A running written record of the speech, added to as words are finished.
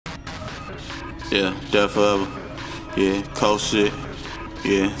Yeah, dead forever. Yeah, cold shit.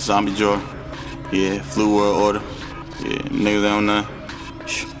 Yeah, zombie jar. Yeah, flu world order. Yeah, niggas ain't on nothing.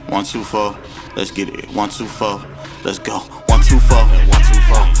 1, 2, 4. Let's get it. 1, 2, 4. Let's go. 1, 2, 4. 1, 2,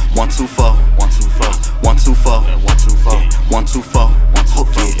 4. 1, 2, 4. 1, 2, 4. 1, 2, 4. 1, 2, 4. 1, 2, 4. 1, 2,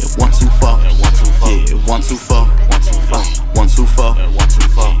 4. Yeah, 1, 2, 4. 1, 2, 4. Yeah, 1, 2, 4. 1, 2, 4. 1, 2, 4. 1, 2,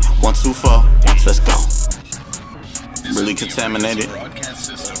 4. 1, 2, 4. Let's go. Really contaminated.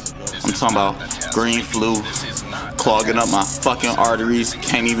 I'm talking about green flu, clogging up my fucking arteries.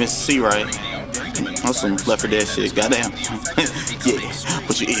 Can't even see right. That's some Left 4 Dead shit, goddamn. Yeah,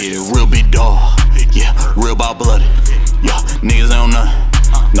 but you eat a real big dog. Yeah, real about bloody. Yeah, niggas ain't on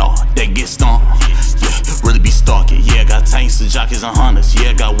nothing. No, they get stomped. Yeah, really be stalking. Yeah, got tanks and jockeys and hunters.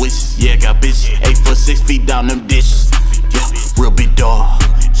 Yeah, got witches. Yeah, got bitches. 8 foot 6 feet down them ditches. Yeah, real big dog.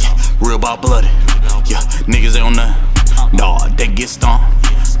 Yeah, real about bloody. Yeah, niggas ain't on nothing. No, they get stomped.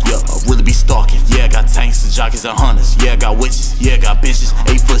 Yeah, really be stalking. Yeah, got tanks and jockeys and hunters. Yeah, got witches. Yeah, got bitches.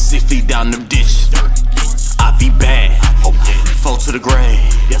 8 foot 6 feet down them ditches. I be bad. Fall to the grave.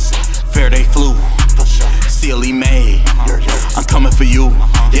 Faraday flu. CLE made. I'm coming for you.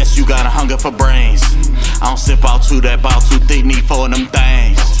 Yes, you got a hunger for brains. I don't sip out too, that bout too thick. Need 4 of them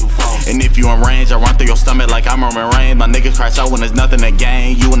things. And if you in range, I run through your stomach like I'm Roman Reigns. My niggas crash out when there's nothing to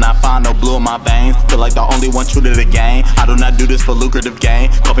gain. You will not find no blue in my veins. Feel like the only one true to the game. I do not do this for lucrative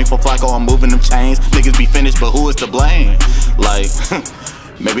gain. Call me for Flacco, I'm moving them chains. Niggas be finished, but who is to blame? Like,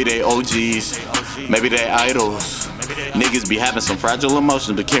 maybe they OGs, maybe they idols. Niggas be having some fragile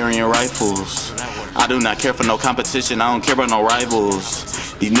emotions, but carrying rifles. I do not care for no competition, I don't care about no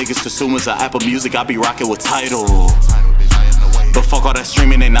rivals. These niggas consumers of Apple Music, I be rocking with Tidal. But fuck all that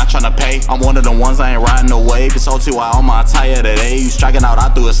streaming, they not tryna pay. I'm one of the ones I ain't riding no wave. It's OT why all my attire today. You striking out, I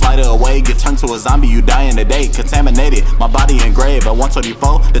threw a slider away. Get turned to a zombie, you dying today. Contaminated, my body engraved at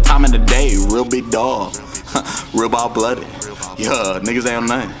 124. The time of the day, real big dog. Real ball blooded. Yeah, niggas ain't on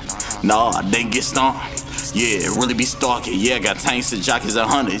nothing. Nah, they get stomped. Yeah, really be stalking. Yeah, got tanks and jockeys and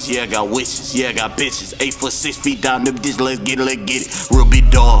hunters. Yeah, got witches. Yeah, got bitches. 8 foot 6 feet down them ditches. Let's get it, let's get it. Real big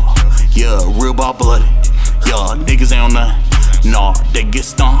dog. Yeah, real ball blooded. Yeah, niggas ain't on nothing. Nah, they get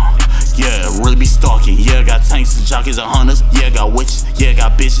stomped. Yeah, really be stalking. Yeah, got tanks and jockeys and hunters. Yeah, got witches. Yeah,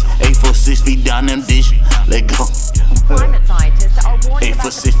 got bitches. 8 foot 6 feet down them ditches. Let go. 8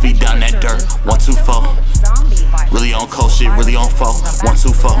 foot 6 feet down that dirt. 1, 2, 4. Really on cold shit. Really on 4. 1,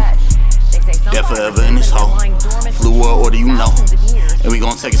 2, 4. Dead forever in this hole. Flu world order, you know. And we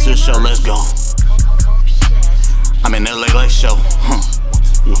gon' take it to the show. Let's go. I'm in LA like show.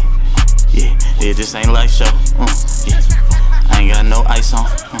 Yeah, this ain't like show. Yeah. I ain't got no ice on.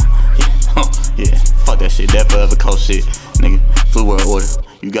 Yeah, fuck that shit. Dead forever cold shit. Nigga, flu world order.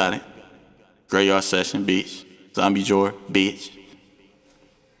 You got it. Graveyard session, bitch. Zombie Jor, bitch.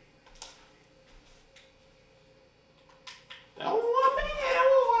 That was one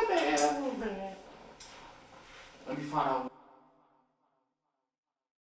bad. Let me find out.